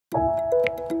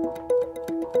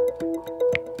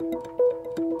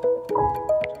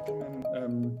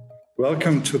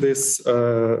Welcome to this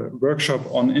workshop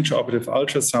on intraoperative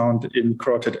ultrasound in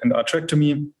carotid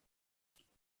endarterectomy.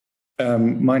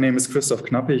 My name is Christoph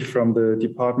Knappich from the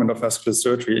Department of Vascular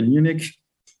Surgery in Munich.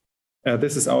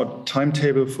 This is our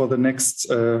timetable for the next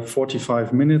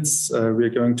 45 minutes. We're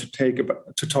going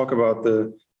to talk about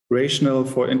the rationale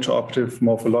for intraoperative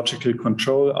morphological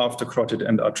control after carotid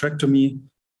endarterectomy.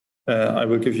 I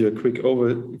will give you a quick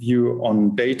overview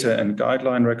on data and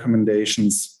guideline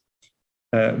recommendations.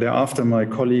 Thereafter, my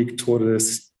colleague Tore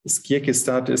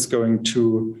Skjeggestad is going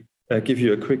to give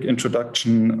you a quick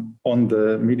introduction on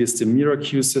the Medistim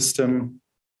MiraQ system.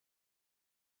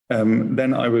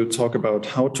 Then I will talk about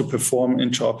how to perform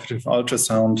intraoperative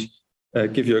ultrasound,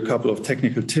 give you a couple of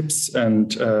technical tips, and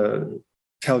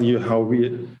tell you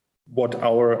what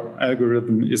our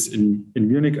algorithm is in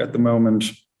Munich at the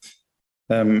moment.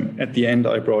 At the end,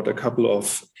 I brought a couple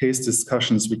of case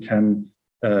discussions we can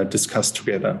discuss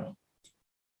together.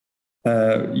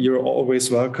 You're always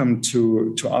welcome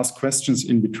to ask questions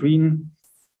in between.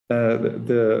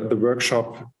 The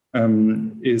workshop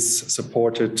is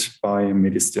supported by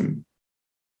Medistim.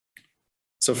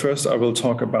 So first I will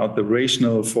talk about the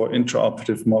rationale for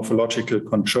intraoperative morphological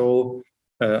control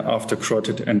after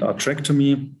carotid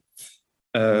endarterectomy.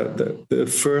 The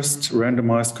first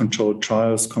randomized controlled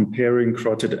trials comparing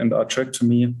carotid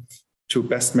endarterectomy to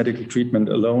best medical treatment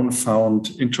alone found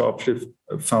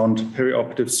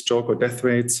perioperative stroke or death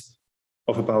rates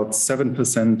of about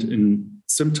 7% in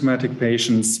symptomatic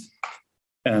patients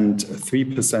and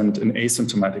 3% in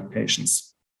asymptomatic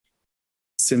patients.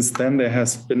 Since then, there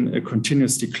has been a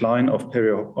continuous decline of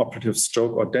perioperative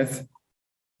stroke or death,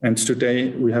 and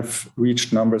today we have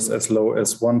reached numbers as low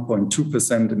as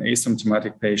 1.2% in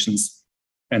asymptomatic patients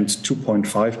and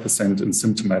 2.5% in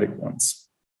symptomatic ones.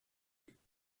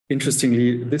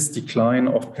 Interestingly, this decline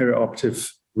of perioperative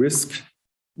risk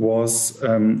was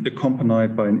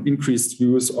accompanied by an increased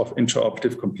use of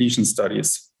intraoperative completion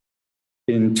studies.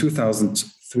 In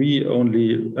 2003,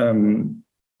 only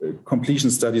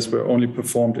completion studies were only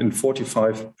performed in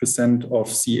 45% of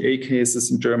CEA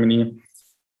cases in Germany.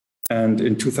 And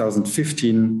in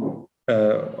 2015,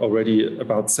 already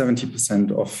about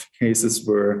 70% of cases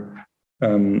were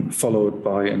followed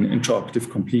by an intraoperative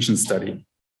completion study.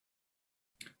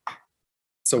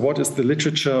 So what is the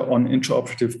literature on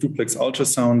intraoperative duplex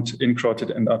ultrasound in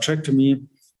carotid endarterectomy?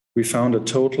 We found a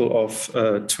total of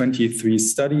 23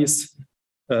 studies.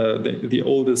 The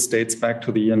oldest dates back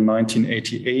to the year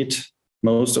 1988.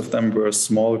 Most of them were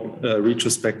small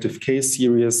retrospective case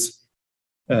series.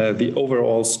 The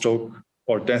overall stroke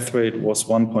or death rate was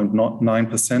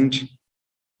 1.9%.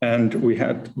 And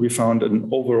we found an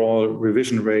overall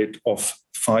revision rate of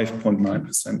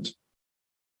 5.9%.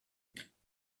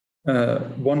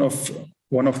 One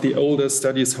of the older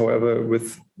studies, however,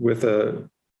 with a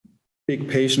big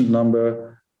patient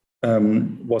number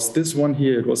was this one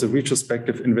here. It was a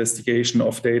retrospective investigation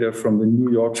of data from the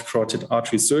New York carotid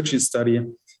artery surgery study.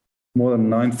 More than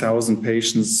 9,000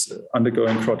 patients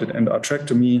undergoing carotid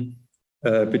endarterectomy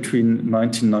between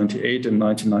 1998 and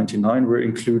 1999 were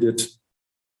included.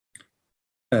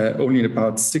 Only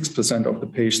about 6% of the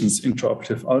patients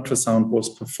intraoperative ultrasound was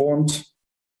performed.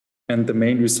 And the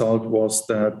main result was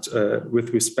that with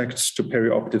respect to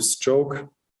perioperative stroke,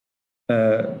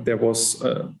 there was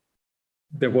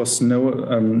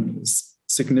no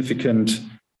significant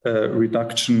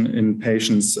reduction in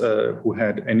patients who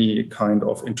had any kind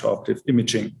of intraoperative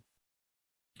imaging.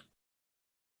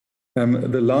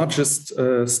 The largest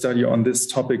study on this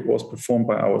topic was performed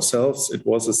by ourselves. It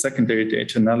was a secondary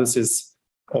data analysis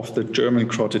of the German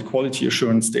carotid quality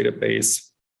assurance database.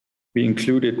 We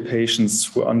included patients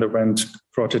who underwent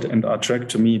carotid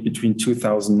endarterectomy between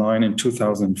 2009 and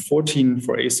 2014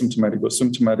 for asymptomatic or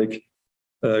symptomatic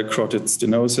carotid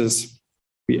stenosis.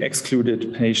 We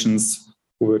excluded patients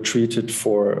who were treated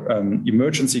for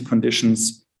emergency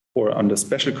conditions or under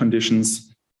special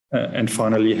conditions, and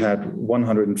finally had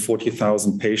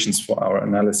 140,000 patients for our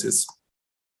analysis.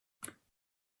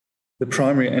 The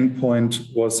primary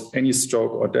endpoint was any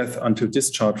stroke or death until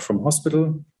discharge from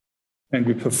hospital, and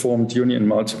we performed uni and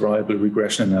multivariable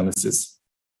regression analysis.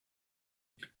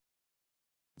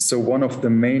 So one of the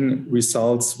main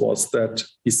results was that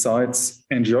besides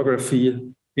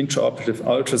angiography, intraoperative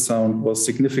ultrasound was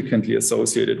significantly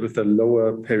associated with a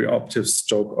lower perioperative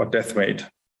stroke or death rate.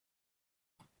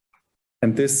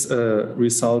 And this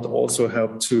result also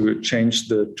helped to change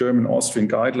the German-Austrian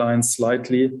guidelines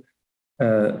slightly.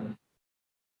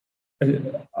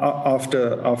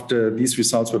 After these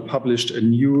results were published, a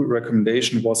new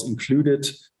recommendation was included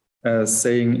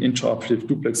saying intraoperative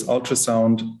duplex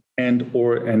ultrasound and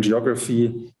or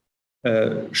angiography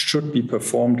should be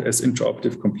performed as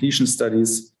intraoperative completion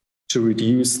studies to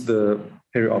reduce the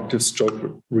perioperative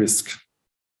stroke risk.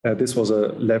 This was a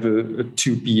level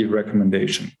 2B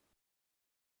recommendation.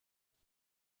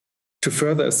 To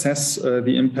further assess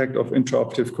the impact of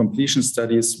intraoperative completion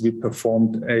studies, we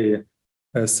performed a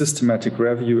systematic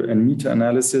review and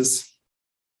meta-analysis.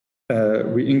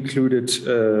 We included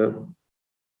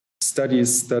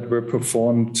studies that were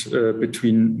performed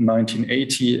between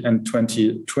 1980 and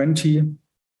 2020.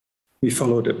 We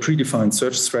followed a predefined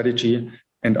search strategy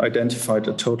and identified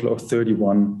a total of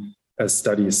 31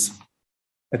 studies.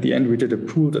 At the end, we did a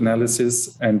pooled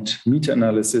analysis and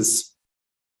meta-analysis.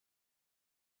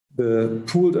 The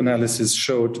pooled analysis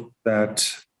showed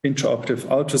that intraoperative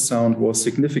ultrasound was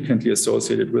significantly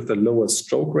associated with a lower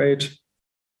stroke rate.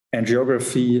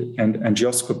 Angiography and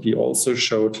angioscopy also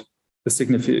showed a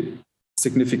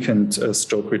significant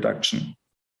stroke reduction.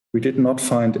 We did not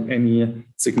find any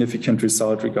significant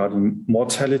result regarding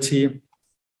mortality,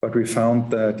 but we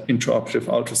found that intraoperative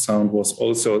ultrasound was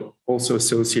also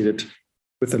associated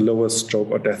with a lower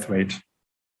stroke or death rate.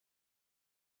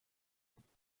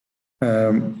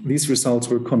 These results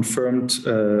were confirmed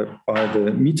by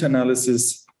the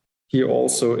meta-analysis. Here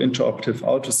also, intraoperative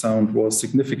ultrasound was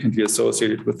significantly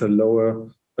associated with a lower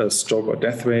stroke or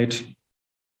death rate.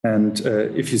 And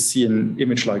if you see an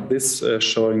image like this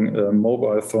showing a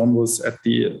mobile thrombus at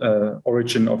the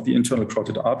origin of the internal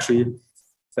carotid artery,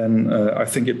 then I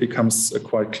think it becomes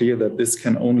quite clear that this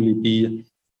can only be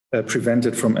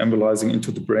prevented from embolizing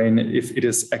into the brain if it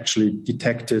is actually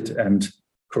detected and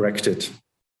corrected.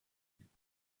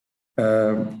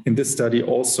 In this study,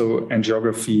 also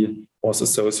angiography was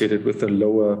associated with a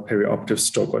lower perioperative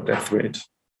stroke or death rate.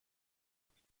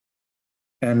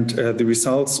 And the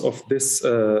results of this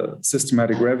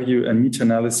systematic review and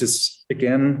meta-analysis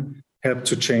again helped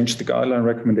to change the guideline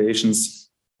recommendations.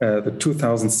 The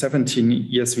 2017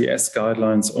 ESVS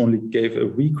guidelines only gave a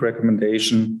weak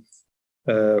recommendation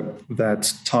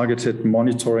that targeted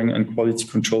monitoring and quality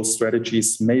control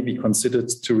strategies may be considered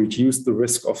to reduce the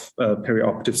risk of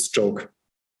perioperative stroke.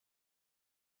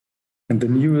 And the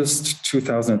newest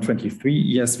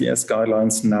 2023 ESVS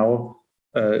guidelines now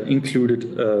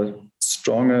included a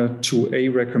stronger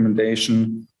 2A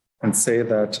recommendation and say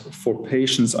that for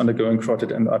patients undergoing carotid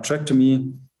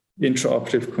endarterectomy,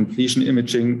 intraoperative completion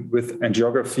imaging with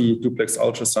angiography, duplex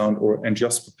ultrasound, or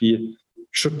angioscopy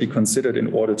should be considered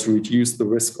in order to reduce the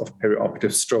risk of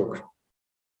perioperative stroke.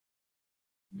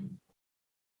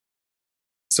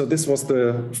 So this was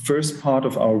the first part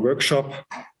of our workshop.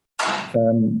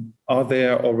 Are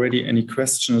there already any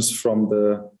questions from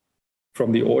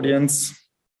the audience?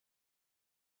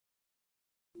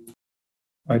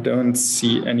 I don't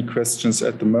see any questions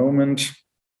at the moment.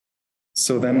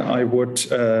 So then I would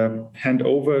hand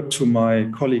over to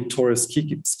my colleague Tore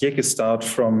Skjeggestad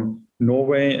from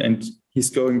Norway, and he's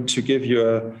going to give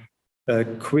you a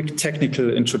quick technical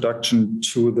introduction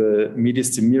to the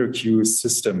Medistim MiraQ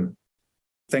system.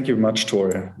 Thank you much,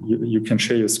 Tore. You can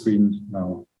share your screen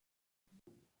now.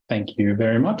 Thank you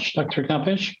very much, Dr.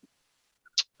 Knappich.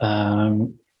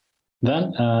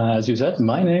 As you said,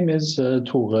 my name is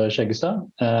Tore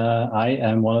Skjeggestad. I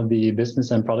am one of the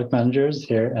business and product managers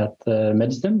here at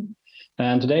Medistim.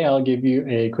 And today I'll give you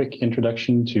a quick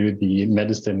introduction to the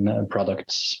Medistim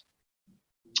products.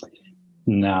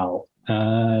 Now,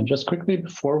 just quickly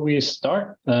before we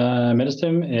start,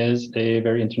 Medistim is a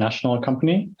very international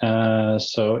company.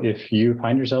 So if you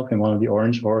find yourself in one of the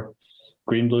orange or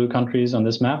green-blue countries on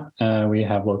this map, we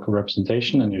have local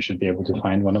representation, and you should be able to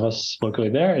find one of us locally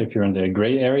there. If you're in the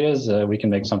gray areas, we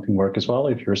can make something work as well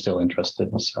if you're still interested.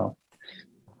 So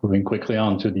moving quickly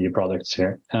on to the products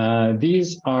here.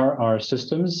 These are our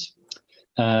systems.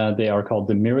 They are called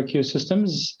the MiraQ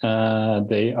systems.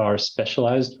 They are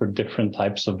specialized for different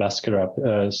types of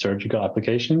vascular surgical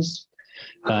applications.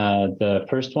 The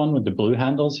first one with the blue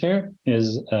handles here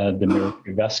is the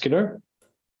MiraQ Vascular.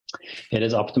 It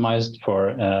is optimized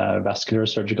for vascular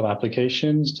surgical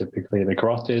applications, typically the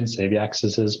carotids, AV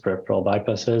accesses, peripheral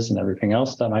bypasses, and everything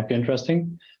else that might be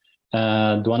interesting.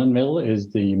 The one in the middle is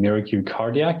the MiraQ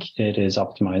Cardiac. It is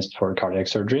optimized for cardiac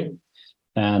surgery.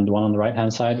 And the one on the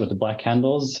right-hand side with the black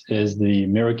handles is the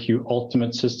MiraQ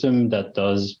Ultimate system that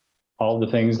does all the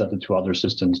things that the two other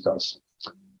systems does.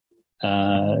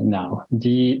 Now,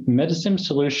 the Medistim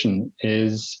solution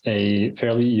is a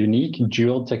fairly unique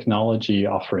dual technology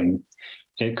offering.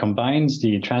 It combines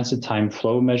the transit time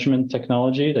flow measurement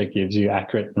technology that gives you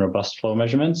accurate and robust flow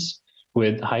measurements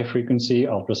with high-frequency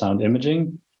ultrasound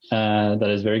imaging that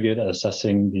is very good at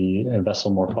assessing the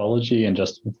vessel morphology and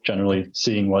just generally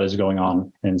seeing what is going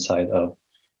on inside of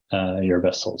your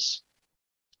vessels.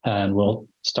 And we'll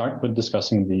start with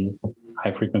discussing the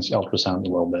high-frequency ultrasound a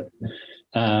little bit.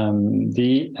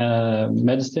 The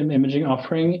Medistim imaging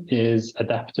offering is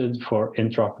adapted for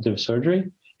intraoperative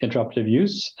surgery, intraoperative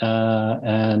use,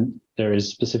 and there is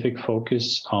specific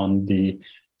focus on the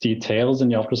details in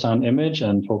the ultrasound image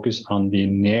and focus on the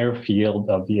near field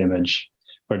of the image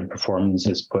where the performance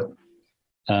is put.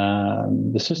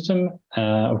 The system,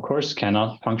 of course,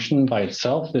 cannot function by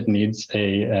itself. It needs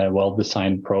a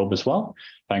well-designed probe as well.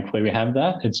 Thankfully, we have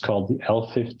that. It's called the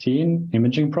L15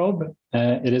 imaging probe.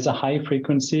 It is a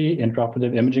high-frequency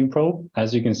intraoperative imaging probe.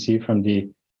 As you can see from the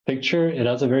picture, it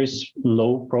has a very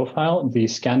low profile. The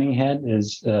scanning head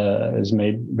is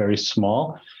made very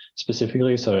small,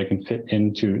 specifically so it can fit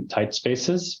into tight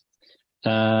spaces.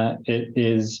 It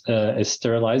is a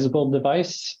sterilizable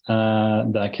device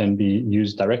that can be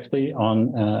used directly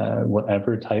on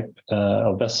whatever type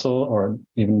of vessel or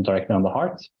even directly on the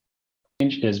heart.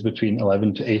 Range is between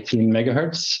 11 to 18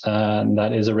 megahertz.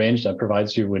 That is a range that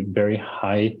provides you with very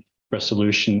high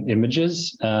resolution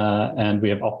images, and we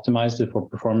have optimized it for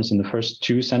performance in the first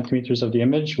 2 centimeters of the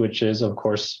image, which is, of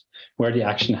course, where the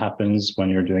action happens when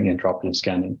you're doing intraoperative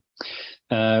scanning.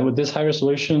 With this high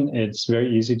resolution, it's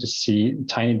very easy to see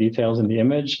tiny details in the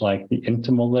image, like the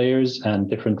intimal layers and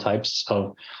different types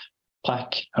of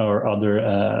plaque or other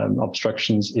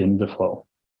obstructions in the flow,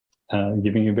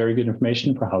 giving you very good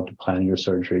information for how to plan your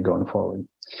surgery going forward.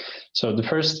 So the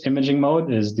first imaging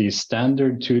mode is the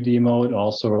standard 2D mode,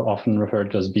 also often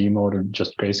referred to as B mode or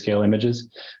just grayscale images.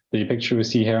 The picture we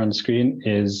see here on the screen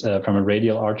is from a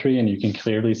radial artery, and you can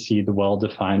clearly see the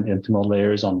well-defined intimal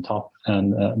layers on top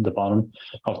and the bottom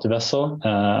of the vessel.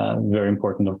 Very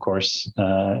important, of course,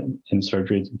 in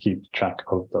surgery to keep track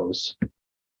of those.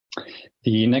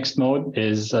 The next mode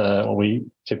is what we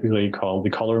typically call the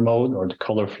color mode or the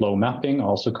color flow mapping,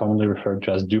 also commonly referred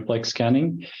to as duplex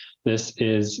scanning. This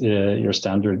is your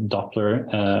standard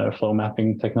Doppler flow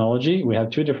mapping technology. We have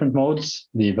 2 different modes: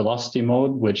 the velocity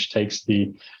mode, which takes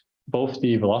both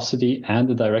the velocity and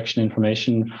the direction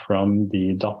information from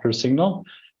the Doppler signal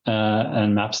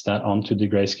and maps that onto the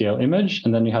grayscale image.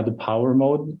 And then you have the power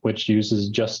mode, which uses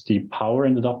just the power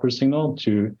in the Doppler signal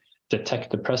to detect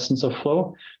the presence of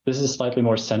flow. This is slightly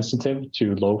more sensitive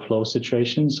to low flow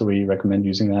situations, so we recommend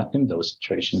using that in those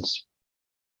situations.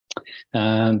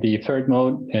 And the third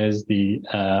mode is the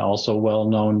also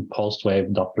well-known pulsed wave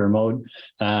Doppler mode,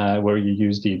 where you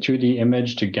use the 2D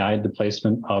image to guide the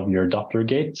placement of your Doppler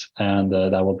gate, and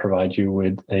that will provide you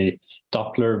with a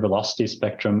Doppler velocity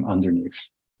spectrum underneath.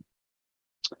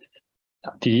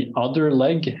 The other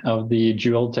leg of the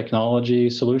dual technology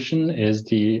solution is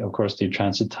of course, the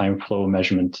transit time flow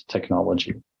measurement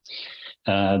technology.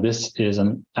 This is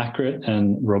an accurate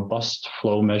and robust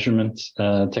flow measurement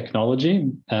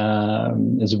technology.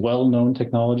 It's a well-known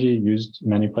technology used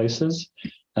many places,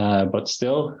 but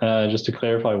still, just to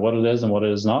clarify what it is and what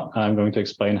it is not, I'm going to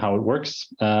explain how it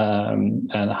works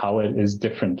and how it is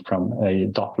different from a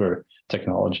Doppler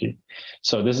technology.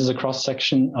 So this is a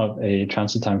cross-section of a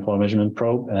transit time flow measurement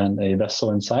probe and a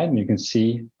vessel inside, and you can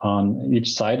see on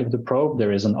each side of the probe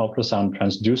there is an ultrasound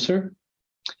transducer.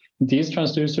 These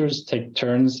transducers take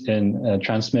turns in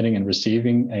transmitting and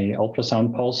receiving a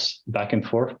ultrasound pulse back and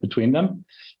forth between them.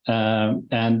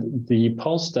 And the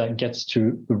pulse that gets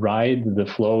to ride the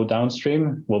flow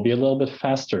downstream will be a little bit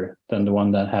faster than the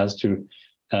one that has to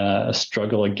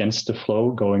struggle against the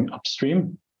flow going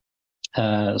upstream.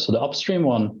 So the upstream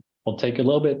one will take a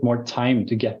little bit more time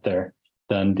to get there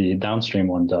than the downstream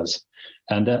one does.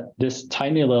 And that this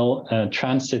tiny little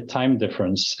transit time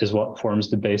difference is what forms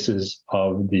the basis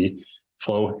of the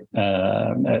flow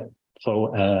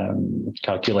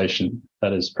calculation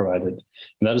that is provided.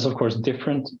 And that is, of course,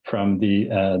 different from the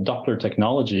Doppler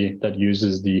technology that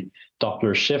uses the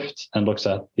Doppler shift and looks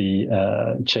at the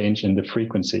change in the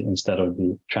frequency instead of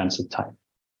the transit time.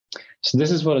 So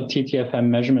this is what a TTFM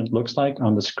measurement looks like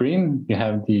on the screen. You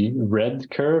have the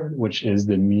red curve, which is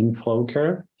the mean flow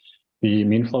curve. The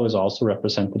mean flow is also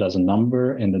represented as a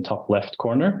number in the top left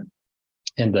corner.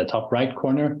 In the top right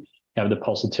corner, you have the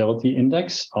pulsatility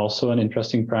index, also an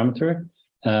interesting parameter,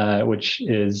 which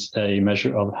is a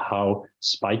measure of how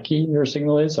spiky your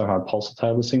signal is or how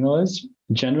pulsatile the signal is.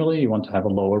 Generally, you want to have a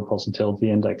lower pulsatility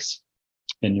index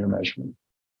in your measurement.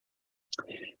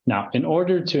 Now, in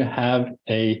order to have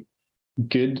a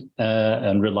good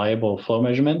and reliable flow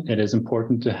measurement, it is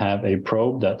important to have a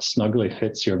probe that snugly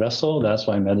fits your vessel. That's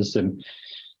why Medistim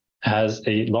has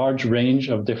a large range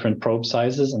of different probe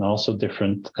sizes and also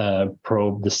different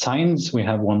probe designs. We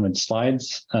have one with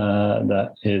slides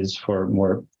that is for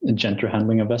more gentle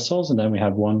handling of vessels. And then we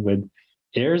have one with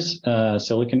ears,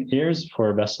 silicon ears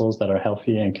for vessels that are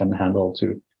healthy and can handle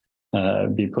to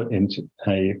be put into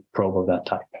a probe of that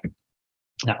type.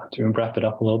 Now, to wrap it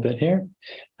up a little bit here,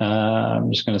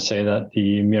 I'm just going to say that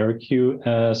the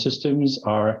MiraQ systems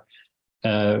are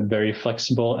very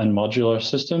flexible and modular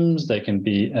systems. They can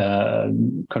be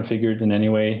configured in any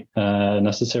way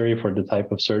necessary for the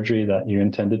type of surgery that you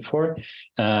intended for.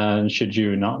 And should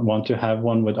you not want to have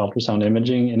one with ultrasound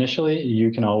imaging initially,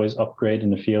 you can always upgrade in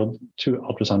the field to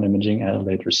ultrasound imaging at a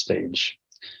later stage.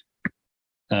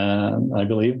 I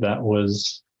believe that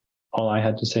was all I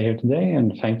had to say here today,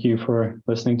 and thank you for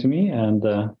listening to me.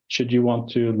 And should you want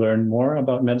to learn more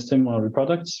about Medistim or the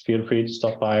products, feel free to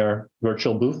stop by our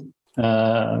virtual booth at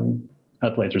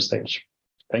a later stage.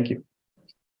 Thank you.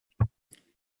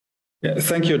 Yeah,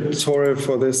 thank you, Tore,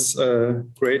 for this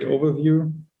great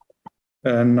overview.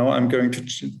 And now I'm going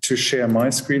to share my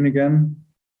screen again.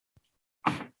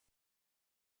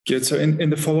 Good. So in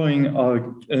the following,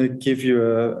 I'll give you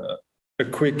a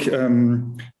quick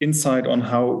insight on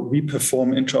how we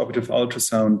perform intraoperative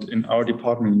ultrasound in our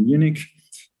department in Munich.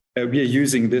 We are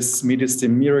using this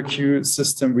Medistim MiraQ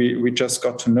system. We just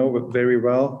got to know it very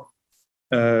well.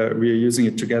 We are using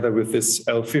it together with this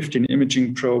L15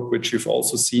 imaging probe, which you've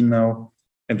also seen now.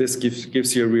 And this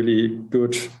gives you a really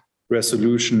good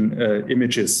resolution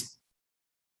images.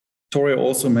 Tore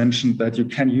also mentioned that you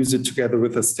can use it together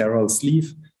with a sterile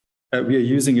sleeve. We are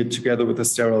using it together with a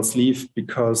sterile sleeve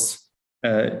because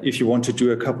if you want to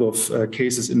do a couple of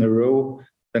cases in a row,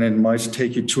 then it might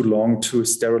take you too long to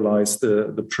sterilize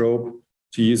the probe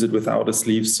to use it without a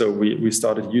sleeve. So we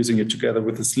started using it together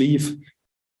with a sleeve,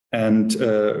 and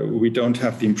we don't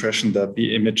have the impression that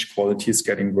the image quality is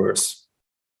getting worse.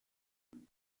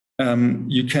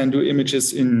 You can do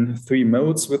images in 3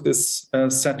 modes with this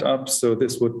setup. So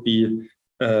this would be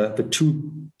the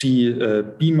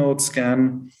 2D B mode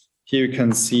scan. Here you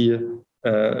can see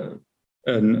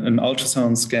an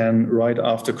ultrasound scan right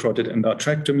after carotid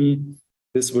endarterectomy.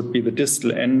 This would be the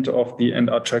distal end of the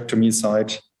endarterectomy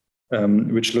site,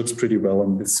 which looks pretty well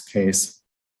in this case.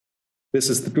 This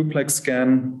is the duplex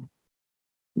scan.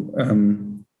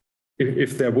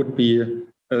 If there would be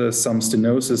some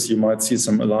stenosis, you might see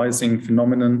some aliasing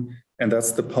phenomenon, and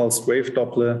that's the pulsed wave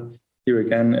Doppler. Here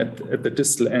again, at the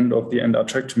distal end of the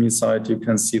endarterectomy site, you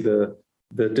can see the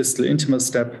distal intimal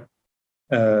step,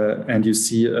 and you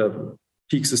see a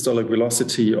peak systolic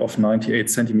velocity of 98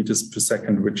 centimeters per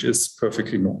second, which is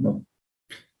perfectly normal.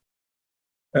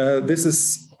 This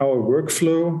is our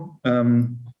workflow.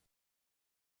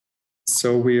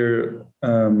 So we're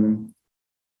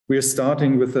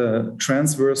starting with a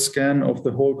transverse scan of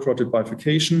the whole carotid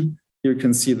bifurcation. You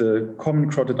can see the common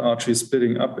carotid artery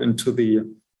splitting up into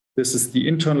this is the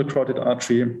internal carotid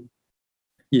artery.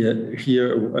 Here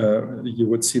you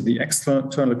would see the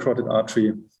external carotid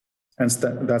artery, and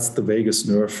that's the vagus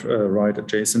nerve right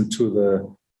adjacent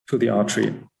to the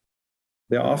artery.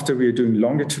 Thereafter, we are doing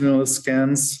longitudinal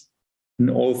scans in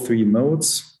all 3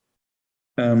 modes.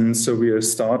 So we are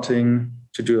starting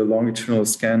to do a longitudinal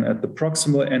scan at the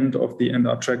proximal end of the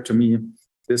endarterectomy.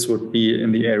 This would be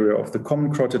in the area of the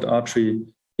common carotid artery.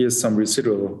 Here's some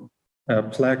residual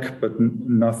plaque, but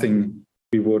nothing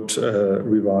we would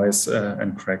revise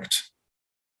and correct.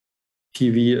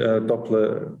 PV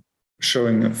Doppler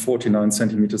showing 49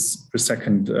 centimeters per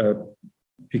second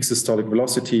peak systolic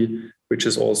velocity, which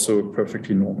is also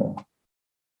perfectly normal.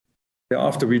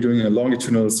 Thereafter, we're doing a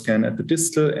longitudinal scan at the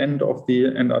distal end of the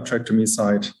endarterectomy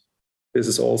site. This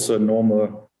is also a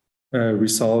normal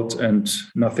result and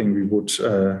nothing we would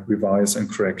revise and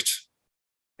correct.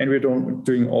 And we're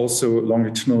doing also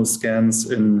longitudinal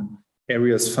scans in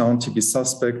areas found to be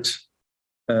suspect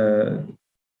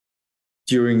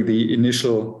during the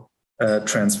initial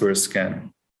transverse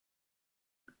scan.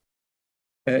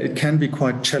 It can be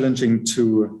quite challenging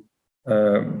to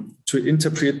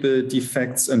interpret the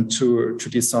defects and to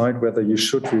decide whether you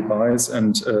should revise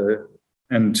and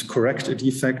correct a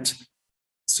defect.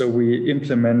 So we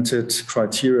implemented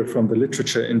criteria from the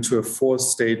literature into a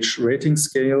 4-stage rating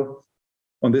scale.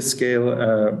 On this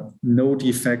scale, no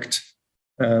defect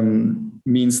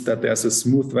means that there's a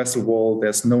smooth vessel wall,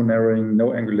 there's no narrowing, no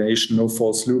angulation, no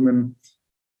false lumen.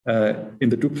 In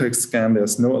the duplex scan,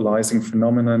 there's no aliasing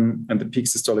phenomenon, and the peak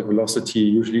systolic velocity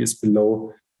usually is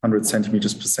below 100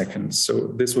 centimeters per second. So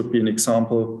this would be an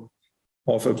example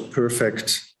of a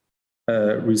perfect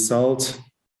result,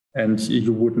 and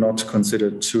you would not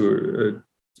consider to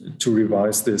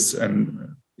revise this,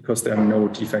 and because there are no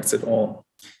defects at all.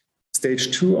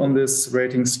 Stage 2 on this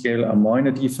rating scale are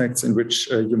minor defects in which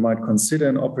you might consider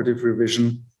an operative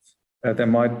revision. There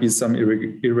might be some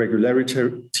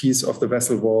irregularities of the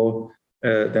vessel wall.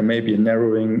 There may be a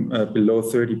narrowing below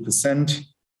 30%.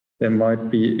 There might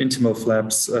be intimal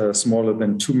flaps smaller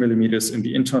than 2 millimeters in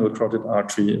the internal carotid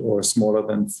artery or smaller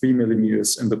than 3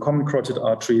 millimeters in the common carotid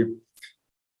artery.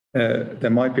 There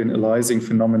might be an aliasing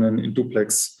phenomenon in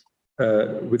duplex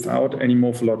without any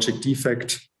morphologic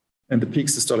defect, and the peak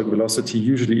systolic velocity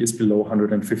usually is below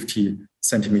 150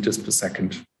 centimeters per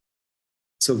second.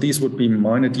 So these would be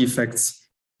minor defects,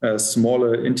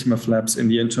 smaller intima flaps in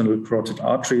the internal carotid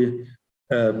artery,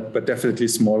 but definitely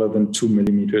smaller than 2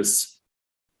 millimeters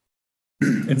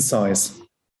in size.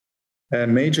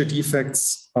 Major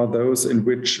defects are those in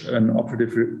which an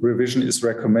operative revision is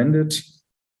recommended.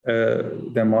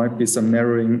 There might be some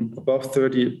narrowing above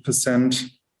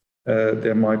 30%.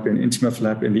 There might be an intima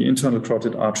flap in the internal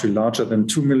carotid artery larger than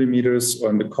 2 millimeters, or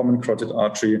in the common carotid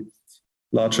artery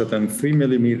larger than 3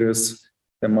 millimeters.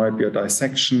 There might be a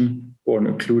dissection or an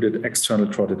occluded external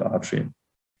carotid artery.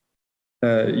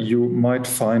 You might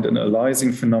find an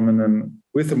aliasing phenomenon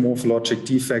with a morphologic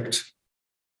defect,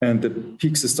 and the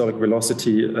peak systolic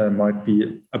velocity might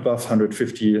be above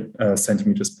 150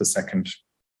 centimeters per second.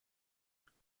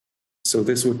 So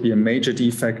this would be a major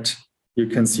defect. You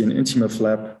can see an intima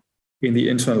flap in the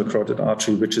internal carotid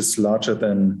artery, which is larger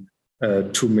than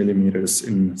 2 millimeters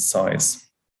in size.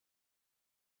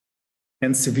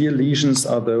 And severe lesions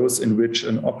are those in which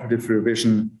an operative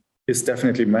revision is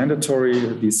definitely mandatory.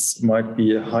 These might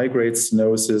be a high-grade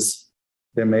stenosis.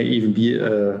 There may even be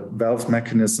a valve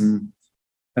mechanism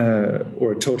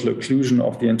or a total occlusion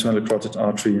of the internal carotid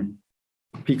artery.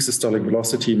 Peak systolic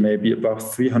velocity may be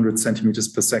above 300 centimeters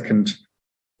per second,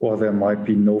 or there might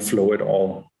be no flow at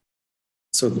all.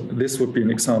 So this would be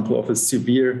an example of a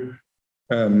severe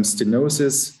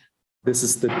stenosis. This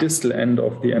is the distal end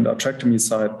of the endarterectomy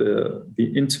site. The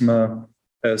intima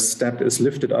step is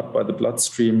lifted up by the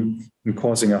bloodstream and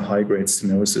causing a high-grade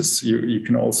stenosis. You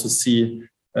can also see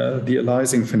the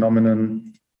aliasing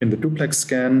phenomenon in the duplex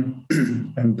scan,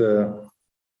 and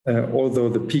although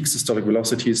the peak systolic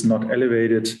velocity is not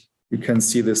elevated, you can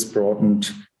see this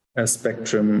broadened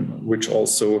spectrum, which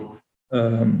also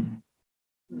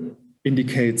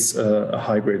indicates a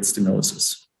high-grade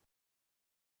stenosis.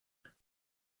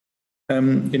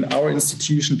 In our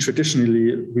institution,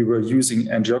 traditionally, we were using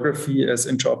angiography as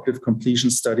intraoperative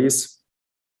completion studies.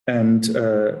 And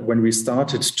when we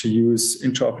started to use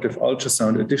intraoperative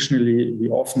ultrasound, additionally, we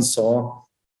often saw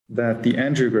that the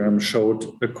angiogram showed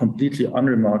a completely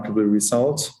unremarkable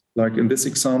result, like in this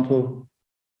example,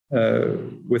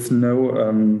 with no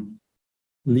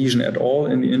lesion at all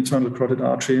in the internal carotid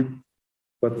artery,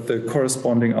 but the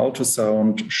corresponding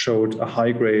ultrasound showed a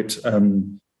high-grade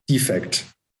defect.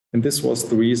 And this was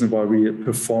the reason why we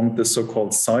performed the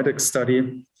so-called CIDAC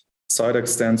study. CIDAC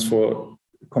stands for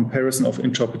Comparison of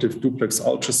Intraoperative Duplex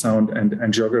Ultrasound and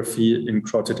Angiography in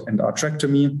Carotid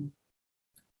Endarterectomy.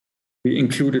 We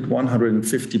included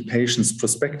 150 patients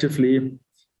prospectively,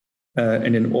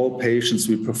 and in all patients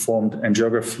we performed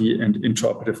angiography and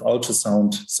intraoperative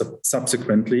ultrasound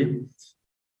subsequently.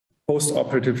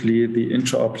 Post-operatively, the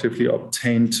intraoperatively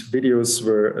obtained videos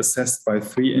were assessed by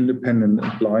 3 independent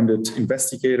blinded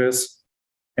investigators,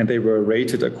 and they were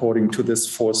rated according to this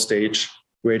 4-stage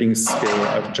rating scale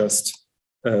I've just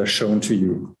shown to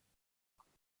you.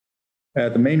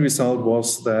 The main result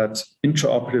was that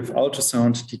intraoperative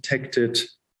ultrasound detected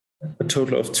a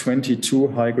total of 22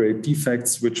 high-grade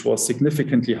defects, which was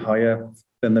significantly higher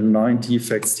than the 9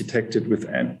 defects detected with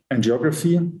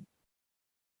angiography.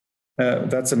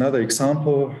 That's another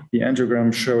example, the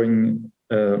angiogram showing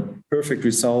a perfect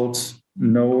result,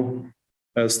 no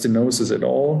stenosis at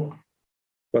all,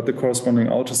 but the corresponding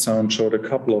ultrasound showed a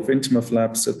couple of intima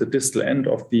flaps at the distal end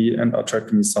of the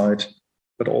endarterectomy site,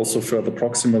 but also further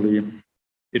proximally.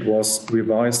 It was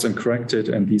revised and corrected,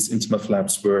 and these intima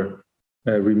flaps were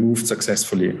removed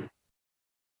successfully.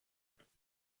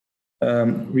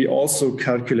 We also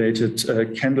calculated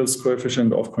Kendall's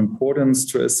coefficient of concordance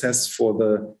to assess for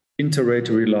the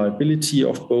inter-rater reliability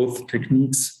of both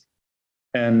techniques.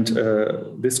 And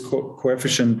this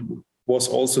coefficient was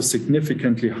also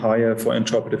significantly higher for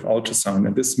intraoperative ultrasound.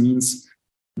 And this means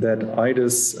that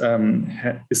IDUS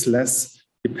is less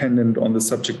dependent on the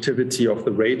subjectivity of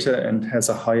the rater and has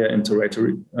a higher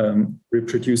inter-rater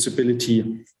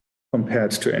reproducibility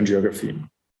compared to angiography.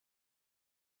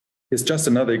 Here's just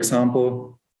another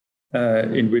example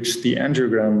in which the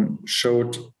angiogram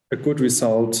showed a good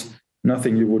result,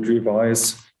 nothing you would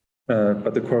revise,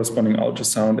 but the corresponding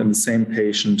ultrasound in the same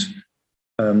patient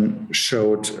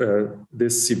showed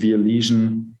this severe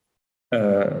lesion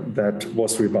that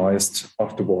was revised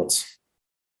afterwards.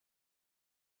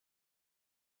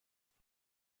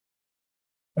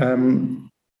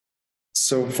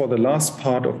 So for the last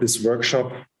part of this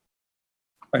workshop,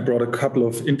 I brought a couple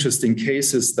of interesting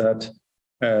cases that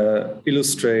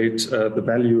illustrate the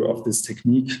value of this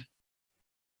technique.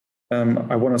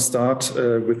 I want to start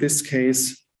with this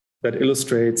case that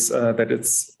illustrates that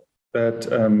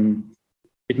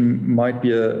it might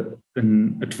be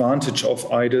an advantage of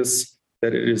IDAS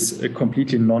that it is a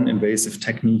completely non-invasive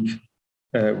technique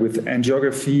with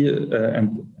angiography,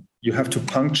 and you have to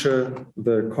puncture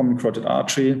the common carotid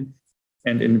artery.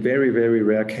 And in very, very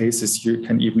rare cases, you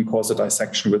can even cause a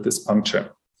dissection with this puncture.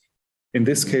 In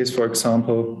this case, for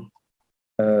example,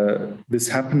 this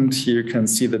happened. Here you can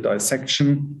see the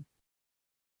dissection.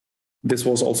 This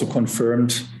was also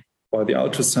confirmed by the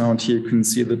ultrasound. Here you can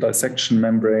see the dissection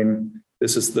membrane.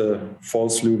 This is the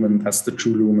false lumen. That's the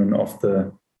true lumen of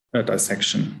the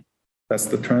dissection. That's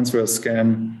the transverse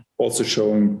scan, also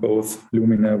showing both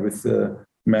lumina with the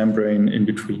membrane in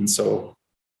between. So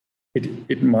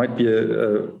it might be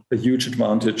a huge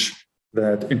advantage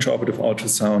that intraoperative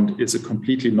ultrasound is a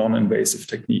completely non-invasive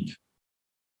technique.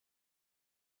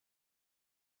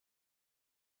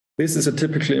 This is a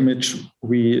typical image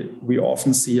we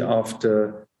often see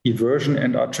after eversion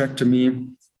and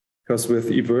arthrectomy, because with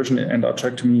eversion and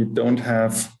arthrectomy, you don't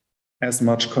have as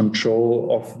much control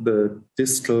of the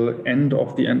distal end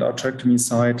of the endarterectomy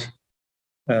site.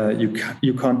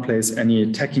 You can't place any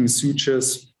tacking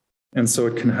sutures, and so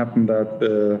it can happen that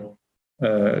the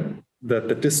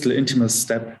distal intimus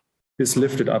step is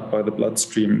lifted up by the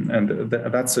bloodstream, and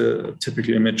that's a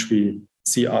typical image we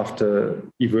see after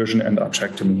eversion and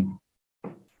arthrectomy.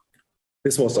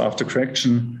 This was after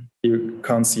correction. You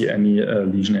can't see any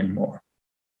lesion anymore.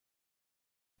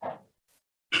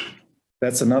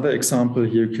 That's another example.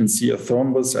 Here you can see a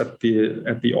thrombus at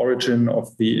the origin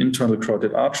of the internal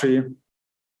carotid artery.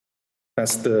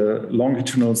 That's the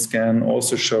longitudinal scan,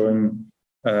 also showing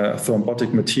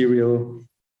thrombotic material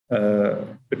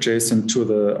adjacent to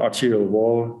the arterial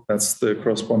wall. That's the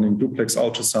corresponding duplex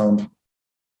ultrasound.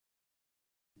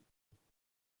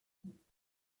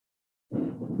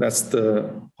 That's the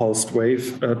pulsed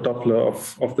wave Doppler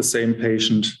of the same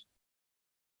patient.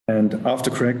 And after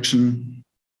correction,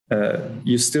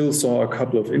 you still saw a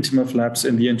couple of intima flaps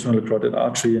in the internal carotid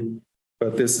artery,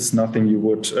 but this is nothing you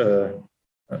would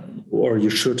or you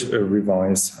should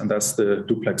revise, and that's the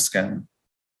duplex scan.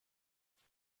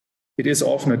 It is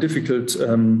often a difficult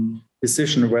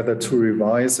decision whether to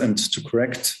revise and to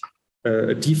correct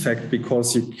a defect,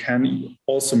 because you can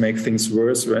also make things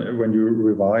worse when you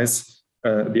revise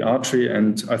the artery,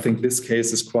 and I think this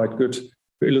case is quite good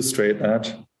to illustrate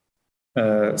that.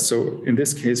 So in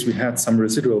this case, we had some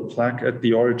residual plaque at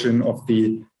the origin of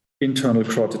the internal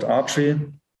carotid artery.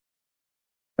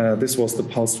 This was the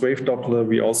pulsed wave Doppler.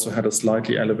 We also had a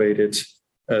slightly elevated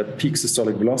peak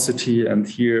systolic velocity, and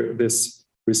here this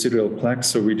residual plaque.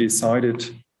 So we decided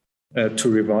to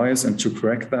revise and to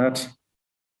correct that.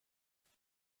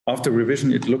 After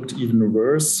revision, it looked even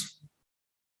worse.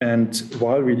 And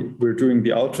while we were doing the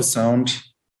ultrasound,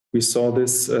 we saw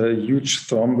this huge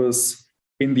thrombus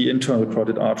in the internal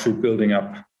carotid artery building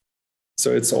up.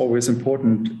 So it's always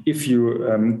important, if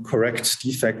you correct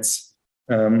defects,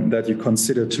 that you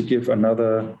consider to give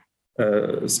another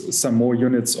some more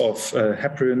units of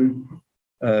heparin,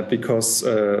 because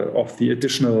of the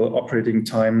additional operating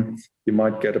time, you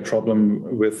might get a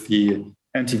problem with the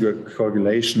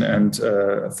anticoagulation, and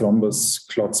thrombus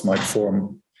clots might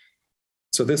form.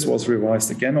 So this was revised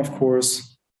again, of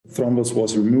course. Thrombus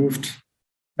was removed.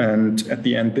 And at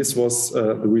the end, this was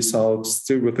the result,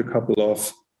 still with a couple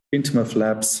of intima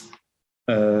flaps.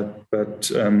 But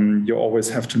you always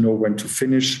have to know when to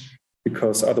finish,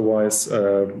 because otherwise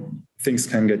things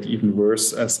can get even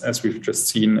worse, as we've just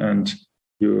seen, and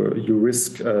you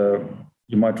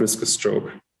might risk a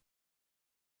stroke.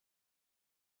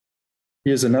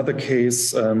 Here's another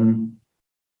case.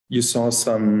 You saw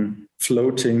some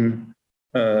floating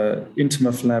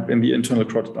intima flap in the internal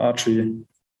carotid artery,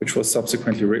 which was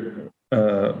subsequently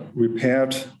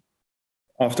repaired.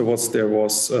 Afterwards, there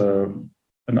was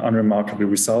an unremarkable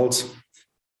result.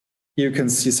 Here you can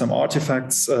see some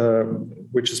artifacts,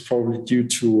 which is probably due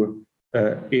to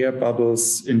air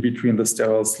bubbles in between the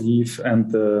sterile sleeve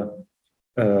and the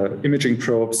imaging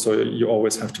probe. So you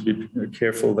always have to be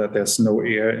careful that there's no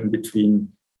air in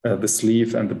between the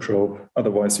sleeve and the probe.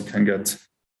 Otherwise, you can get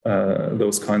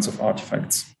those kinds of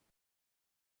artifacts.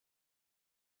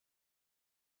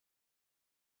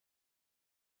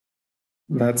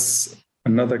 That's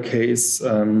another case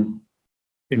in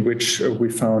which we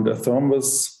found a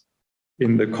thrombus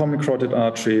in the common carotid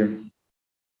artery.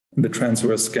 In the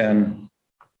transverse scan,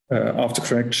 after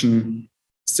correction,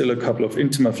 still a couple of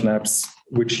intima flaps,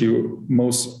 which you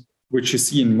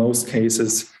see in most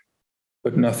cases.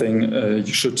 but nothing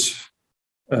you should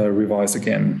revise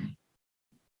again.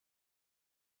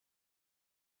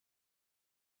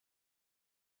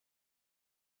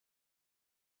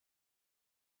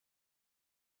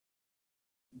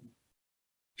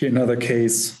 Here another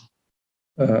case,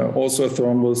 also a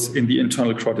thrombus in the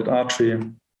internal carotid artery.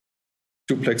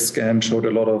 Duplex scan showed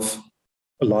a lot of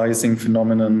lysing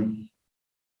phenomenon,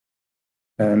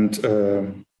 and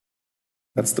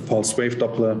that's the pulse wave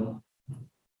Doppler.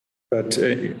 But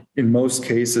in most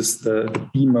cases, the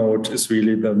B mode is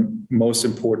really the most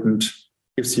important,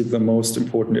 gives you the most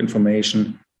important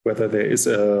information, whether there is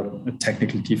a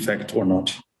technical defect or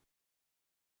not.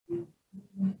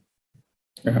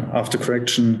 After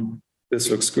correction,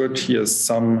 this looks good. Here's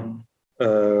some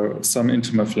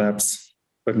intima flaps,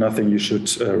 but nothing you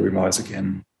should revise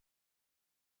again.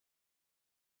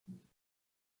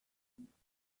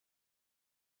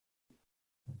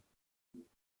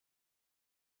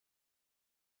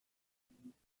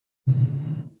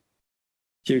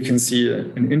 Here you can see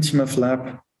an intima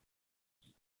flap.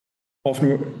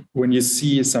 Often when you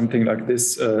see something like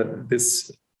this,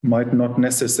 this might not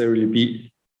necessarily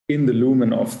be in the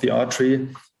lumen of the artery.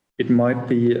 It might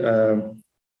be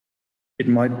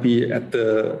at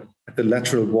the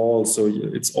lateral wall. So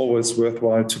it's always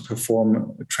worthwhile to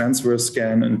perform a transverse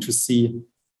scan and to see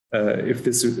if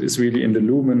this is really in the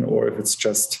lumen or if it's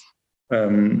just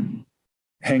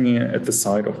hanging at the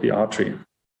side of the artery.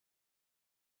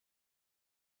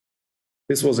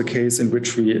 This was a case in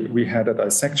which we had a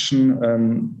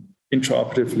dissection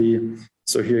intraoperatively.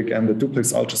 So here again, the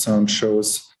duplex ultrasound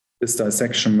shows this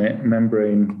dissection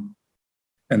membrane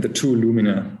and the two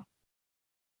lumina.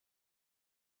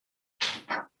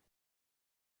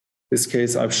 This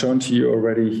case I've shown to you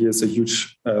already. Here's a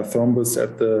huge thrombus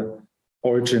at the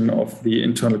origin of the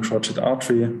internal carotid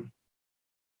artery.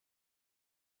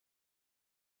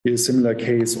 Here's a similar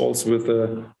case also with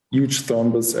a huge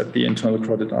thrombus at the internal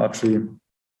carotid artery.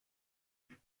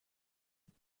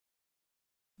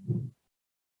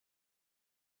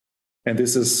 And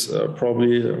this is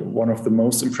probably one of the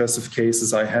most impressive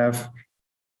cases I have.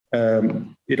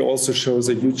 It also shows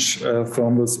a huge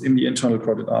thrombus in the internal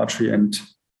carotid artery, and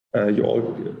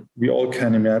we all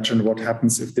can imagine what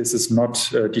happens if this is not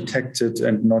detected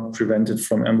and not prevented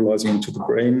from embolizing into the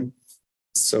brain.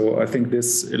 So I think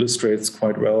this illustrates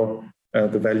quite well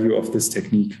the value of this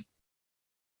technique.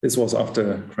 This was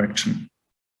after correction.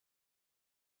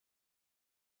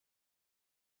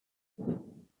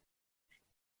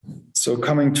 So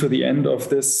coming to the end of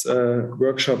this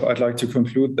workshop, I'd like to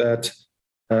conclude that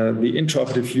the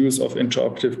intraoperative use of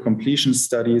intraoperative completion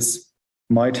studies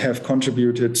might have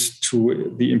contributed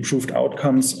to the improved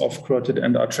outcomes of carotid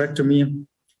endarterectomy.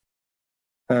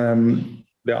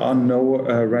 There are no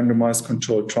randomized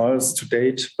controlled trials to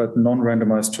date, but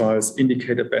non-randomized trials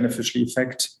indicate a beneficial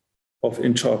effect of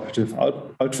intraoperative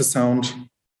ultrasound.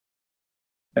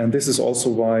 And this is also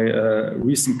why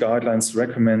recent guidelines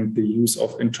recommend the use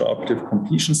of intraoperative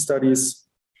completion studies.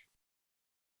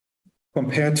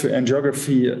 Compared to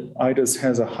angiography, IDUS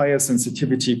has a higher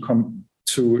sensitivity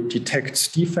to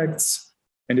detect defects,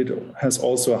 and it has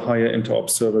also a higher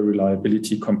inter-observer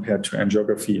reliability compared to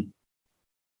angiography.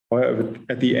 However,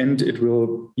 at the end, it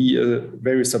will be a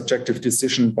very subjective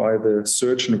decision by the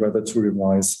surgeon whether to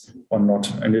revise or not.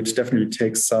 And it definitely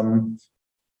takes some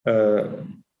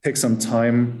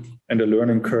time and a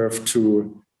learning curve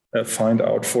to find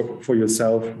out for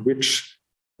yourself which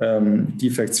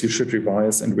defects you should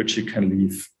revise and which you can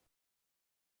leave.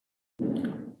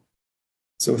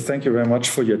 So thank you very much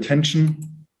for your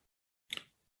attention.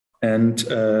 And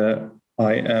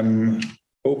I am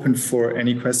open for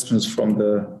any questions from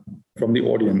the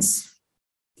audience.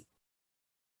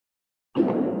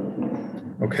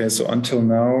 Okay, so until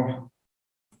now,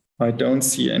 I don't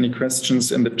see any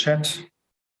questions in the chat.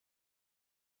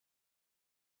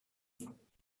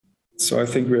 So I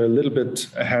think we're a little bit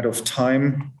ahead of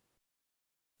time.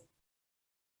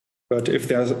 But if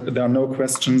there are no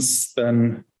questions,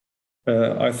 then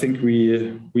I think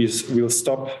we'll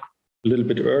stop a little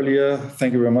bit earlier.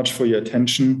 Thank you very much for your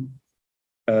attention.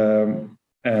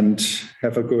 And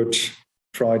have a good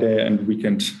Friday and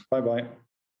weekend. Bye-bye.